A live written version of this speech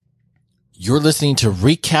You're listening to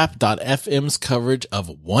Recap.fm's coverage of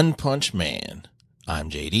One Punch Man. I'm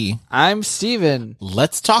JD. I'm Steven.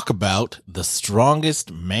 Let's talk about The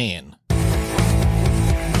Strongest Man.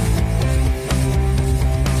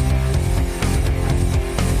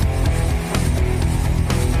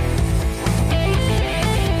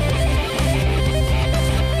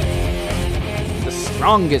 The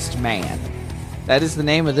Strongest Man. That is the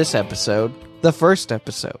name of this episode. The first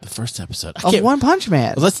episode. The first episode. Of One Punch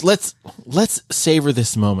Man. Let's savor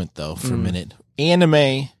this moment though for a minute.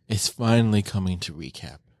 Anime is finally coming to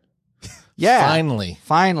Recap. Yeah.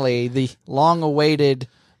 Finally, the long-awaited.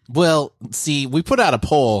 Well, see, we put out a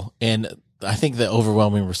poll and I think the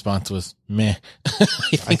overwhelming response was meh. I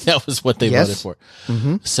think that was what they voted for.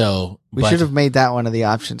 Mm-hmm. So We should have made that one of the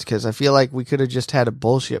options because I feel like we could have just had a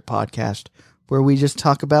bullshit podcast where we just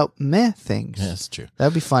talk about meh things. Yeah, that's true.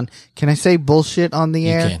 That'd be fun. Can I say bullshit on the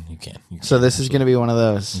air? You can. So this is going to be one of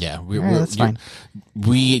those. Yeah, that's fine.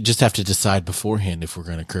 We just have to decide beforehand if we're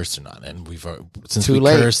going to curse or not. And since Too we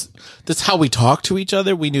late. curse, that's how we talk to each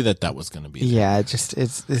other. We knew that was going to be. Yeah, it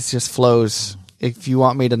just flows. If you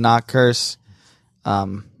want me to not curse, I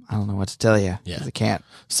don't know what to tell you. Yeah. 'Cause I can't.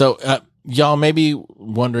 So, y'all may be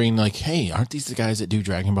wondering, like, hey, aren't these the guys that do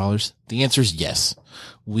Dragon Ballers? The answer is yes.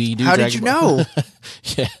 We do. How did you know?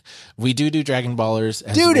 Yeah, we do Dragon Ballers.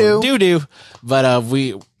 Do. But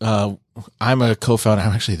I'm a co-founder.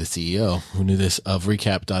 I'm actually the CEO who knew this of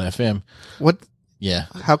Recap.fm. What? Yeah.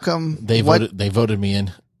 How come They voted me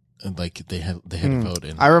in. Like they had to vote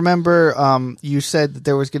in. I remember you said that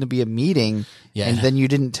there was going to be a meeting, Yeah, and then you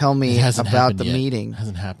didn't tell me about the meeting. It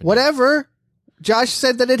hasn't happened. Whatever. Josh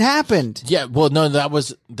said that it happened. Yeah, well, no, that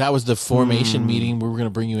was the formation meeting. We were going to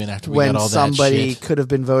bring you in after we When got all somebody that shit. could have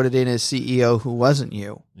been voted in as CEO who wasn't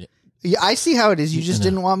you. Yeah, I see how it is. You just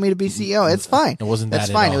didn't want me to be CEO. It's fine. It wasn't that That's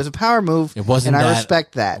at fine. all. It was a power move. It wasn't and that. I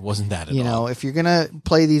respect that. It wasn't that at You all. know, if you're gonna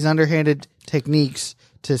play these underhanded techniques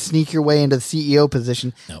to sneak your way into the CEO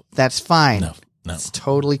position, No. that's fine. No. It's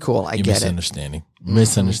totally cool. I You get it.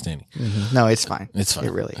 Misunderstanding. No, it's fine. It's fine.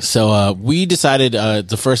 It really is. So we decided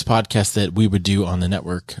the first podcast that we would do on the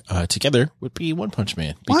network together would be One Punch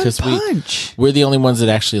Man because One Punch. we're the only ones that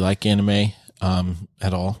actually like anime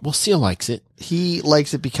at all. Well, Seal likes it. He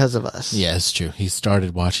likes it because of us. Yeah, it's true. He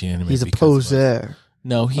started watching anime. He's a because of us. poser.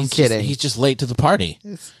 No, he's kidding. He's just late to the party,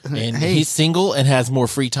 and Hey. he's single and has more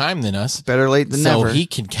free time than us. Better late than So never. he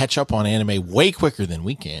can catch up on anime way quicker than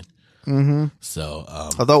we can. Mm-hmm. So,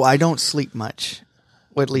 Although I don't sleep much.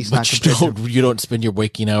 Well, at least not compared to... you don't spend your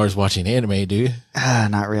waking hours watching anime, do you?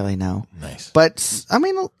 Not really, no. Nice. But, I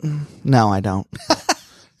mean, no, I don't.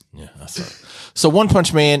 Yeah. That's right. So One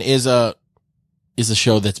Punch Man is a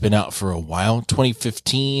show that's been out for a while.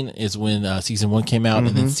 2015 is when season 1 came out,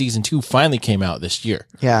 and then season 2 finally came out this year.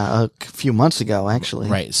 Yeah, a few months ago, actually.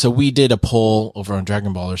 Right. So we did a poll over on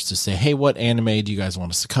Dragon Ballers to say, hey, what anime do you guys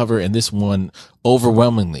want us to cover? And this one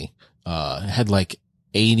overwhelmingly had like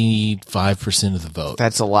 85% of the vote.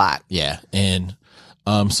 That's a lot. Yeah. And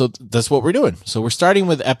so that's what we're doing. So we're starting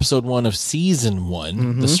with episode 1 of season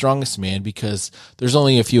 1, The Strongest Man, because there's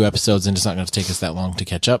only a few episodes and it's not going to take us that long to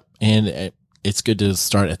catch up. And it's good to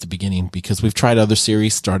start at the beginning because we've tried other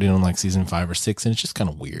series starting on like season 5 or 6 and it's just kind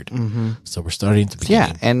of weird. Mm-hmm. So we're starting at the beginning.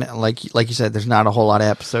 Yeah, and like you said, there's not a whole lot of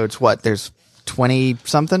episodes. What, there's 20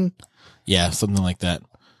 something? Yeah, something like that.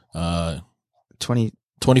 20,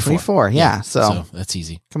 24. 24, yeah. So that's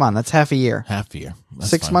easy. come on, that's half a year. Half a year.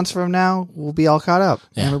 That's 6 fine. months from now, we'll be all caught up,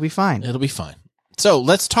 Yeah. and it'll be fine. It'll be fine. So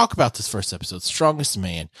let's talk about this first episode, Strongest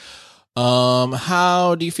Man.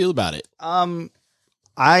 How do you feel about it?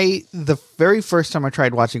 The very first time I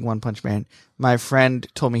tried watching One Punch Man, my friend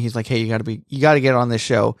told me, he's like, hey, you gotta get on this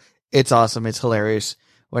show. It's awesome. It's hilarious.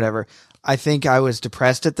 Whatever. I think I was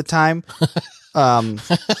depressed at the time.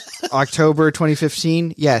 October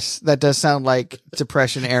 2015. Yes, that does sound like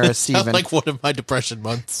depression era, Steven. Sound like one of my depression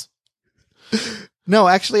months. No,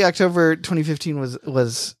 actually, October 2015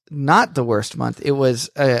 was not the worst month. It was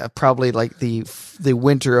probably like the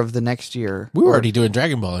winter of the next year. We were already doing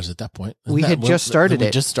Dragon Ballers at that point. We had just started it.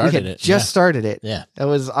 We just started it. Just started it. Yeah. That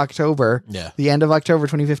was October. Yeah. The end of October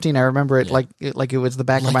 2015. I remember it like it was the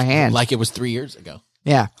back of my hand. Like it was 3 years ago.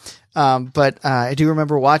 Yeah. But I do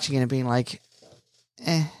remember watching it and being like,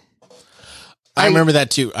 eh. I remember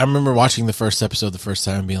that too. I remember watching the first episode the first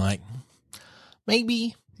time and being like,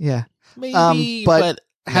 maybe, Yeah. but no.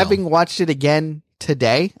 Having watched it again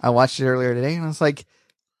today, I watched it earlier today, and I was like,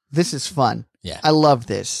 "This is fun. Yeah. I love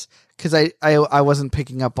this." Because I wasn't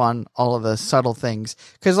picking up on all of the subtle things.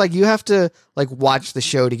 Because like you have to like watch the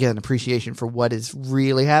show to get an appreciation for what is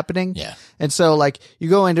really happening. Yeah. And so like you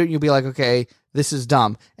go into it and you'll be like, okay, this is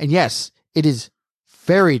dumb. And yes, it is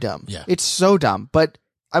very dumb. Yeah. It's so dumb. But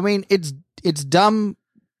I mean, it's dumb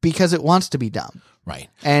because it wants to be dumb. Right.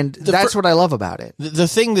 And that's what I love about it. The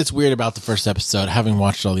thing that's weird about the first episode, having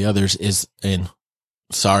watched all the others, is, and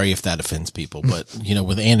sorry if that offends people, but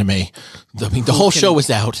with anime, the whole show is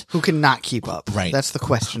out. Who can not keep up? Right. That's the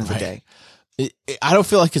question of the day. I don't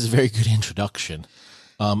feel like it's a very good introduction.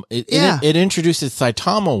 It introduces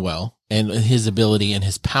Saitama well and his ability and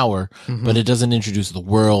his power, but it doesn't introduce the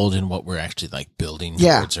world and what we're actually like building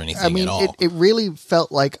towards or anything at all. It really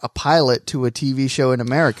felt like a pilot to a TV show in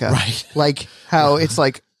America. Right. Like how it's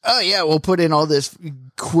like, oh yeah, we'll put in all this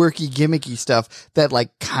quirky, gimmicky stuff that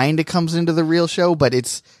like kind of comes into the real show, but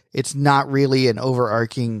it's not really an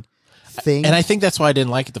overarching thing. And I think that's why I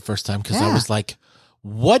didn't like it the first time, because I was like,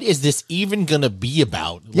 what is this even going to be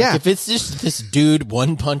about? Like, if it's just this dude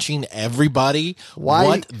one punching everybody,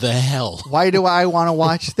 what the hell? Why do I want to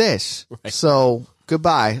watch this? Right. So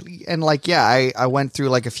goodbye. And like, I went through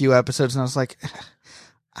like a few episodes and I was like,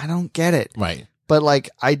 I don't get it. Right. But like,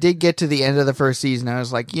 I did get to the end of the first season and I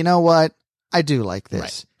was like, you know what? I do like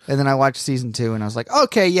this. Right. And then I watched season 2 and I was like,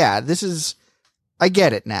 okay, yeah, I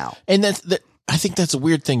get it now. And I think that's a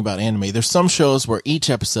weird thing about anime. There's some shows where each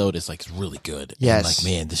episode is like really good. Yes. And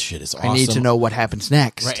like, man, this shit is awesome. I need to know what happens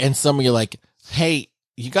next. Right. And some of you are like, hey,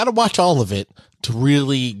 you got to watch all of it to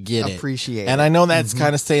really appreciate it. And I know that's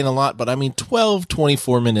kind of saying a lot, but I mean, 12,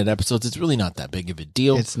 24-minute episodes, it's really not that big of a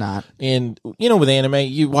deal. It's not. And, with anime,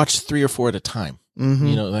 you watch 3 or 4 at a time.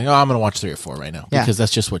 Like, I'm going to watch 3 or 4 right now because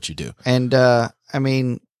that's just what you do. And, I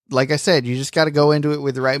mean, like I said, you just got to go into it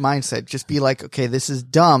with the right mindset. Just be like, okay, this is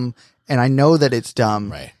dumb. And I know that it's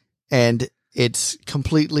dumb. Right. And it's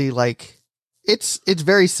completely like, it's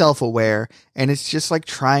very self-aware and it's just like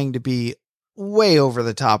trying to be way over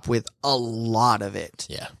the top with a lot of it.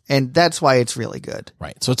 Yeah. And that's why it's really good.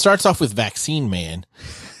 Right. So it starts off with Vaccine Man,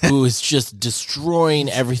 who is just destroying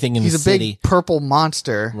everything in the city. He's a big purple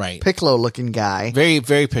monster. Right. Piccolo looking guy. Very,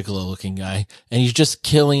 very Piccolo looking guy. And he's just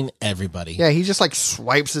killing everybody. Yeah. He just like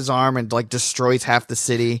swipes his arm and like destroys half the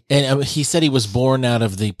city. And he said he was born out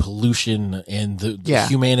of the pollution and the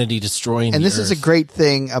humanity destroying and the this earth. Is a great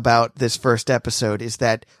thing about this first episode is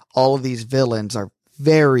that all of these villains are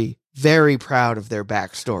very, very proud of their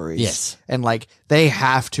backstories. Yes. And like they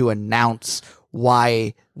have to announce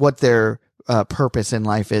what their purpose in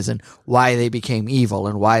life is and why they became evil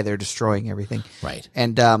and why they're destroying everything. Right.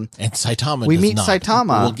 And Saitama we does meet not.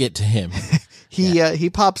 Saitama. We'll get to him. He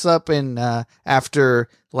pops up and after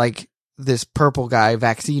like this purple guy,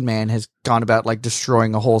 Vaccine Man, has gone about like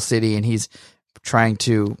destroying a whole city and he's trying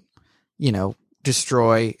to,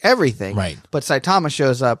 destroy everything. Right. But Saitama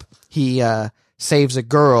shows up. He saves a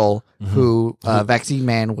girl who Vaccine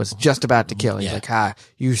Man was just about to kill. He's like,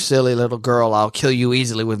 you silly little girl, I'll kill you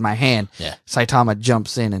easily with my hand. Yeah. Saitama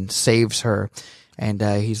jumps in and saves her. And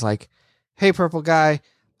he's like, hey, purple guy,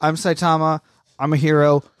 I'm Saitama. I'm a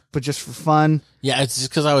hero, but just for fun. Yeah, it's just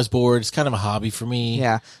because I was bored. It's kind of a hobby for me.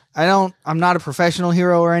 Yeah. I'm not a professional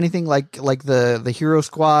hero or anything like the Hero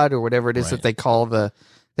Squad or whatever it is that they call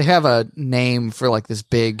they have a name for like this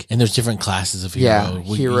big. And there's different classes of hero.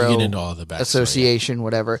 Yeah, Hero we get into all the backstory. Association,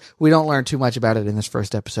 whatever. We don't learn too much about it in this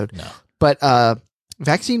first episode. No. But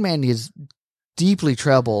Vaccine Man is deeply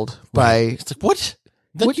troubled by. It's like, what?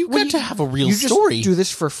 You got to have a real story. You just do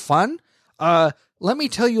this for fun? Let me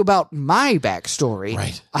tell you about my backstory.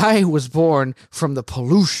 Right. I was born from the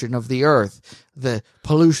pollution of the earth, the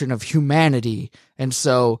pollution of humanity. And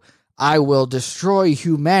so I will destroy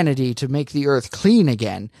humanity to make the earth clean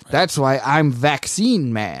again. Right. That's why I'm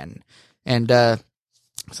Vaccine Man. And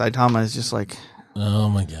Saitama is just like, oh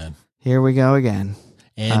my God. Here we go again.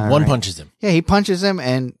 And one punches him. Yeah, he punches him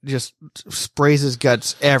and just sprays his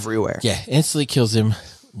guts everywhere. Yeah, instantly kills him.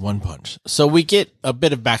 One punch. So we get a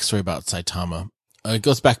bit of backstory about Saitama. It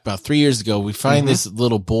goes back about 3 years ago. We find this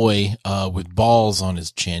little boy with balls on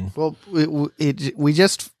his chin. Well, we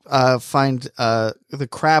just find the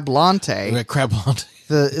Crab Lante. Crab Lante.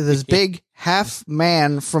 This big half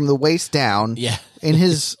man from the waist down. Yeah. In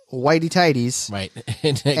his whitey tighties. Right.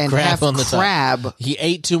 And crab half on the crab. Top. He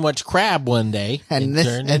ate too much crab one day and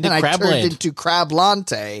then I turned into Crab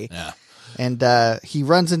Lante. Yeah. And he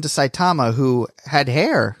runs into Saitama, who had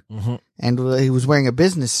hair, and he was wearing a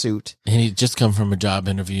business suit. And he'd just come from a job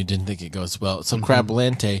interview, didn't think it goes well. So Crab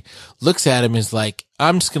Lante looks at him and is like,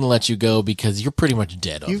 I'm just going to let you go because you're pretty much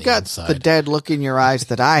dead on the inside. You've got the dead look in your eyes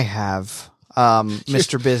that I have,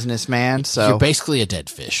 Mr. Businessman. So you're basically a dead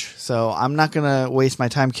fish. So I'm not going to waste my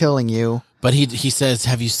time killing you. But he says,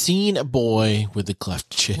 have you seen a boy with a cleft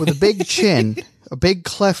chin? With a big chin, a big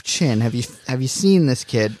cleft chin. Have you seen this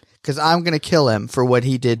kid? Because I'm going to kill him for what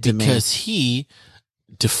he did to me. Because he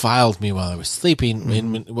defiled me while I was sleeping.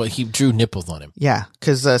 And well, he drew nipples on him. Yeah,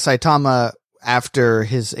 because Saitama, after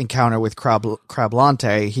his encounter with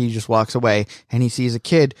Crablante, he just walks away and he sees a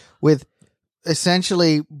kid with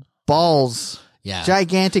essentially balls,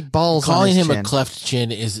 gigantic balls. Calling on his him chin. a cleft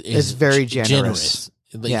chin is very generous.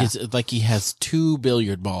 Like, it's like he has 2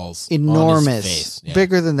 billiard balls. Enormous, on his face. Yeah.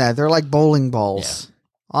 bigger than that. They're like bowling balls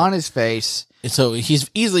on his face. So he's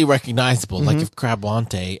easily recognizable. Like if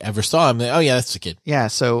Crablante ever saw him, oh yeah, that's the kid. Yeah.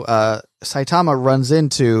 So Saitama runs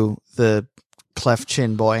into the cleft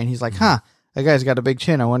chin boy, and he's like, "Huh, that guy's got a big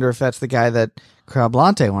chin. I wonder if that's the guy that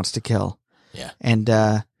Crablante wants to kill." Yeah. And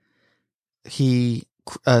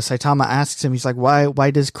Saitama asks him, he's like,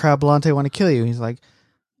 "Why does Crablante want to kill you?" He's like,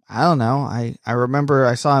 "I don't know. I remember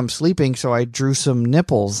I saw him sleeping, so I drew some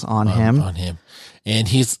nipples on him." And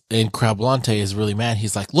Crablante is really mad.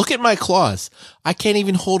 He's like, "Look at my claws. I can't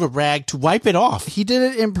even hold a rag to wipe it off. He did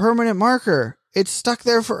it in permanent marker. It's stuck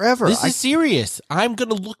there forever. This is serious. I'm going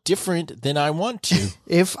to look different than I want to."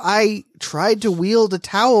 If I tried to wield a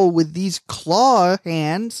towel with these claw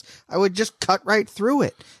hands, I would just cut right through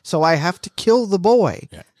it. So I have to kill the boy.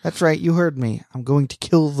 Yeah. That's right. You heard me. I'm going to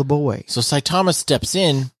kill the boy. So Saitama steps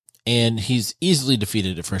in. And he's easily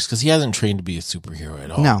defeated at first because he hasn't trained to be a superhero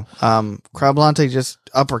at all. No. Crablante just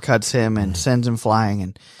uppercuts him and sends him flying.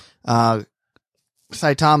 And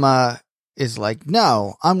Saitama is like,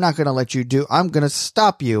 "No, I'm not going to let you do. I'm going to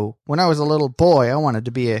stop you. When I was a little boy, I wanted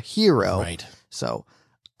to be a hero. Right. So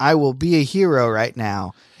I will be a hero right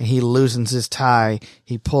now." And he loosens his tie.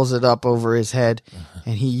 He pulls it up over his head.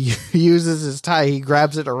 And he uses his tie. He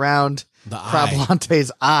grabs it around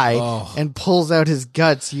Crablante's eye and pulls out his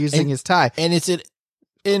guts using his tie. And it's an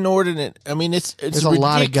inordinate. I mean, it's a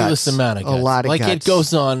lot of guts. Amount of guts. A lot of like guts. It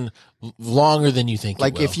goes on longer than you think.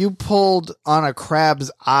 Like if you pulled on a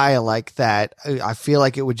crab's eye like that, I feel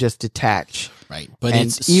like it would just detach. Right, but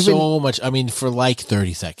it's even so much. I mean, for like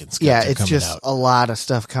 30 seconds. Yeah, it's just a lot of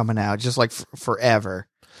stuff coming out, just like forever.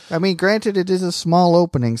 I mean, granted, it is a small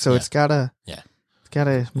opening, so it's gotta. Yeah.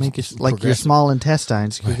 Gotta make it like your small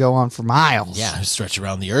intestines could go on for miles. Yeah, stretch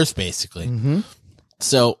around the earth basically.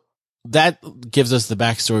 So that gives us the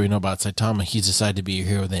backstory we know about Saitama. He's decided to be a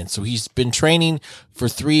hero then. So he's been training for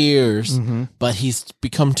 3 years, but he's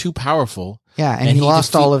become too powerful. Yeah, and he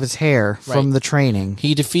lost all of his hair from the training.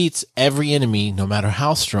 He defeats every enemy, no matter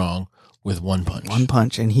how strong, with one punch. One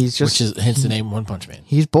punch, and he's just which is hence the name One Punch Man.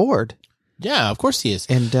 He's bored. Yeah, of course he is.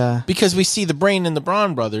 And because we see the Brain and the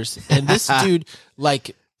Brawn brothers, and this dude,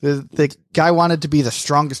 like the guy wanted to be the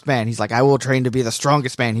strongest man. He's like, "I will train to be the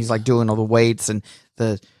strongest man." He's like doing all the weights and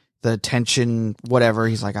the tension, whatever.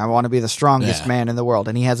 He's like, "I want to be the strongest man in the world."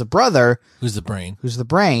 And he has a brother who's the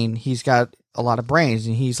Brain. He's got a lot of brains,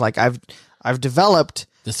 and he's like, I've developed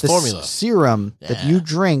this formula serum that you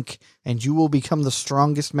drink, and you will become the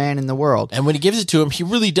strongest man in the world. And when he gives it to him, he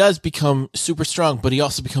really does become super strong, but he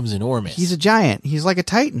also becomes enormous. He's a giant. He's like a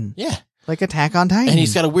Titan. Yeah. Like Attack on Titan. And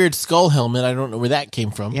he's got a weird skull helmet. I don't know where that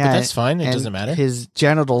came from, but that's fine. It doesn't matter. His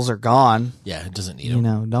genitals are gone. Yeah, it doesn't need them. You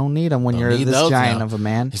know, don't need them when you're this giant of a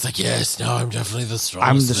man. He's like, "Yes, no, I'm definitely the strongest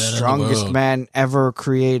I'm the strongest man ever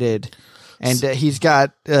created." And he's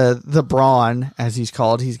got the Brawn, as he's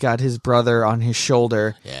called. He's got his brother on his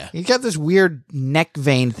shoulder. Yeah. He's got this weird neck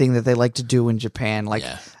vein thing that they like to do in Japan. Like,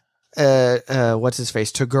 what's his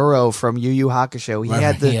face? Toguro from Yu Yu Hakusho. He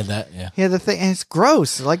had that, yeah. He had the thing, and it's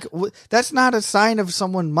gross. Like, that's not a sign of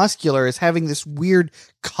someone muscular, is having this weird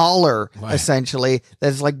collar, essentially,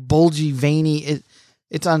 that's like bulgy, veiny.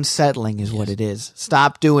 It's unsettling is what it is.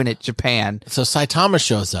 Stop doing it, Japan. So Saitama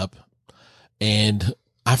shows up, and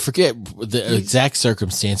I forget the exact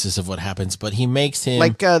circumstances of what happens, but he makes him...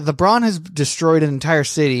 Like, the Brawn has destroyed an entire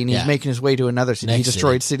city, and he's making his way to another city. He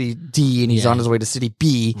destroyed city D, and he's on his way to city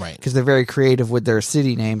B, because they're very creative with their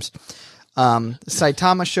city names.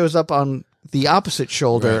 Saitama shows up on the opposite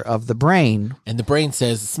shoulder of the Brain. And the Brain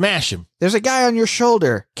says, "Smash him. There's a guy on your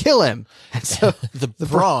shoulder. Kill him." And so the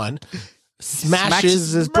Brawn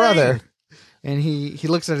smashes his brother. And he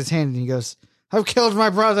looks at his hand, and he goes, "I've killed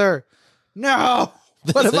my brother. No!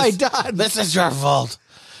 What have I done? This is your fault."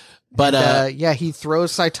 But he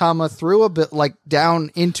throws Saitama through a bit, like down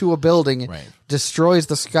into a building, destroys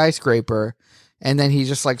the skyscraper, and then he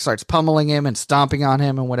just like starts pummeling him and stomping on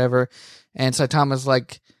him and whatever. And Saitama's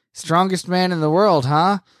like, "Strongest man in the world,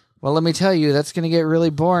 huh? Well, let me tell you, that's going to get really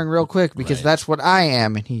boring real quick, because that's what I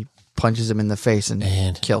am." And he punches him in the face and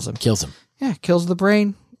kills him. Yeah, kills the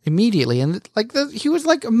Brain immediately. And like he was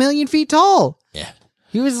like 1,000,000 feet tall. Yeah.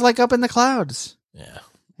 He was like up in the clouds. Yeah.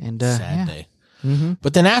 And sad day.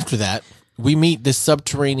 But then after that, we meet this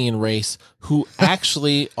subterranean race who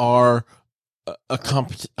actually are a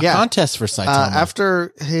contest for Saitama.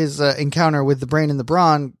 After his encounter with the Brain and the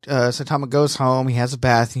Brawn, Saitama goes home. He has a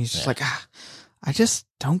bath, and he's just like, I just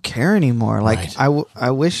don't care anymore. Like, right.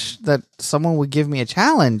 I wish that someone would give me a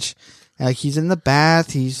challenge. Like, he's in the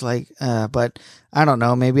bath. He's like, but I don't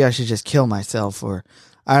know. Maybe I should just kill myself, or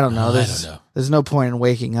I don't know. There's no point in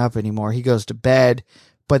waking up anymore. He goes to bed,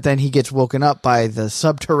 but then he gets woken up by the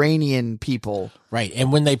subterranean people. Right.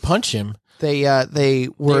 And when they punch him, they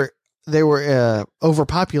were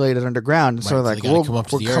overpopulated underground. Right, so like, we'll come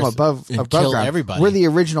above kill ground. Everybody. We're the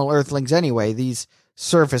original Earthlings anyway. These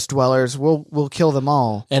surface dwellers, we'll kill them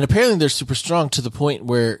all. And apparently they're super strong to the point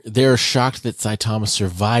where they're shocked that Saitama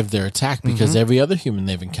survived their attack, because every other human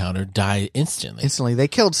they've encountered died instantly. They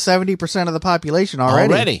killed 70% of the population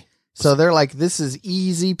already. So they're like, this is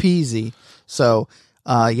easy peasy. So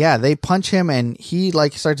they punch him, and he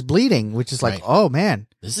like starts bleeding, which is like, right. Oh man,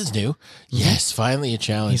 this is new. Yes, finally a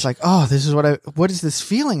challenge. He's like, oh, this is what is this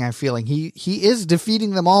feeling I'm feeling? He is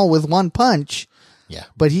defeating them all with one punch. Yeah.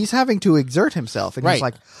 But he's having to exert himself, and he's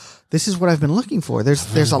like, this is what I've been looking for.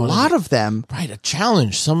 There's a lot of them. Right, a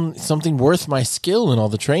challenge, something worth my skill and all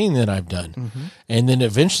the training that I've done. And then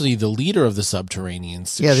eventually the leader of the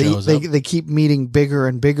Subterraneans shows up. They keep meeting bigger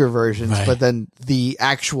and bigger versions, but then the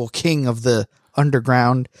actual king of the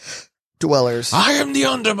underground dwellers. I am the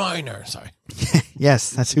Underminer. Sorry.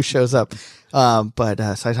 Yes, that's who shows up. But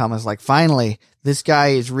Saitama's like, finally, this guy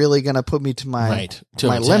is really going to put me to my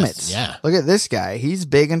limits. Yeah. Look at this guy. He's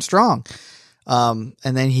big and strong. And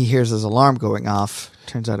then he hears his alarm going off.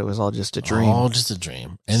 Turns out it was all just a dream. All just a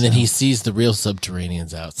dream. And then he sees the real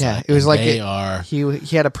Subterraneans outside. Yeah, it was like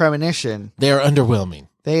he had a premonition. They are underwhelming.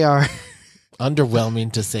 They are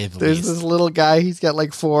underwhelming, to say the least. There's this little guy. He's got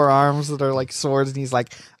like 4 arms that are like swords, and he's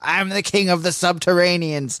like, I'm the king of the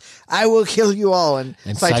Subterraneans. I will kill you all. And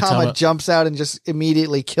Saitama jumps out and just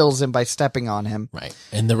immediately kills him by stepping on him. Right.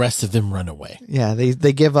 And the rest of them run away. Yeah,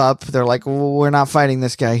 they give up. They're like, well, we're not fighting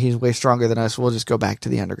this guy. He's way stronger than us. We'll just go back to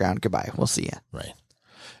the underground. Goodbye. We'll see you. Right.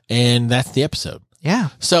 And that's the episode. Yeah.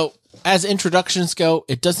 So as introductions go,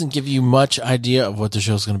 it doesn't give you much idea of what the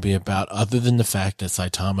show's going to be about, other than the fact that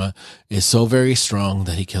Saitama is so very strong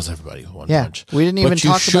that he kills everybody with one punch. We didn't even talk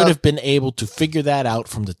about... But you should have been able to figure that out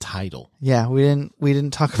from the title. Yeah, we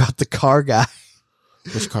didn't talk about the car guy.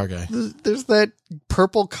 Which car guy? There's that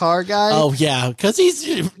purple car guy. Oh, yeah, because he's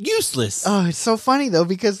useless. Oh, it's so funny, though,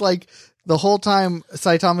 because, like, the whole time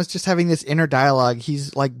Saitama's just having this inner dialogue.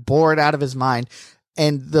 He's, like, bored out of his mind.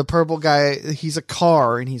 And the purple guy, he's a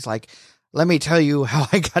car, and he's like, let me tell you how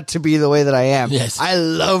I got to be the way that I am. Yes. I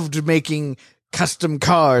loved making custom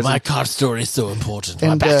cars. My car story is so important.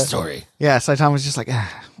 My backstory. Yeah, Saitama was just like,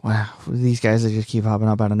 wow, these guys, they just keep popping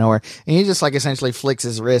up out of nowhere. And he just like essentially flicks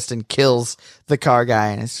his wrist and kills the car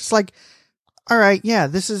guy. And it's just like, all right, yeah,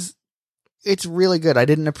 it's really good. I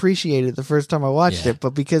didn't appreciate it the first time I watched it,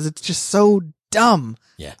 but because it's just so dumb.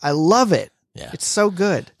 Yeah. I love it. Yeah. It's so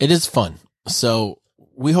good. It is fun. So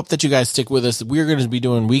we hope that you guys stick with us. We're going to be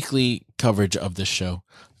doing weekly coverage of this show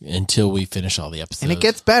until we finish all the episodes. And it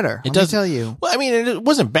gets better. Let me tell you. Well, I mean, it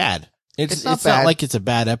wasn't bad. It's not bad. Not like it's a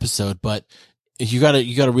bad episode, but you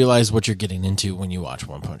gotta realize what you're getting into when you watch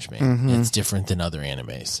One Punch Man. It's different than other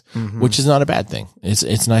animes, which is not a bad thing.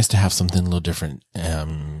 It's nice to have something a little different,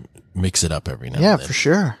 mix it up every now and then. Yeah, for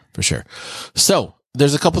sure. For sure. So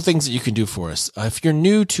there's a couple things that you can do for us. If you're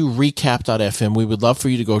new to recap.fm, we would love for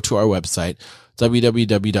you to go to our website,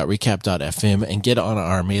 www.recap.fm, and get on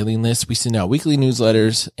our mailing list. We send out weekly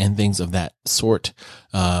newsletters and things of that sort,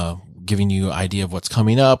 giving you an idea of what's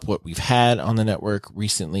coming up, what we've had on the network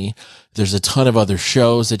recently. There's a ton of other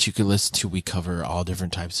shows that you could listen to. We cover all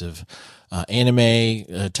different types of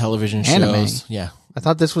anime, television shows. Yeah. I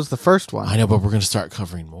thought this was the first one. I know, but we're going to start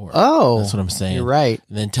covering more. Oh. That's what I'm saying. You're right.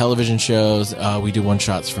 And then television shows. We do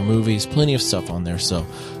one-shots for movies. Plenty of stuff on there. So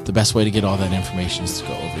the best way to get all that information is to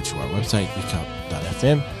go over to our website,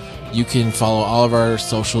 recap.fm. You can follow all of our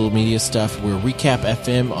social media stuff. We're Recap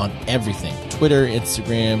FM on everything. Twitter,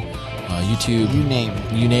 Instagram, YouTube. You name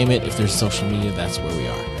it. You name it. If there's social media, that's where we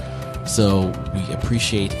are. So we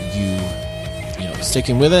appreciate you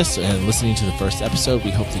sticking with us and listening to the first episode.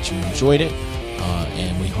 We hope that you enjoyed it.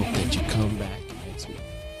 And we hope that you come back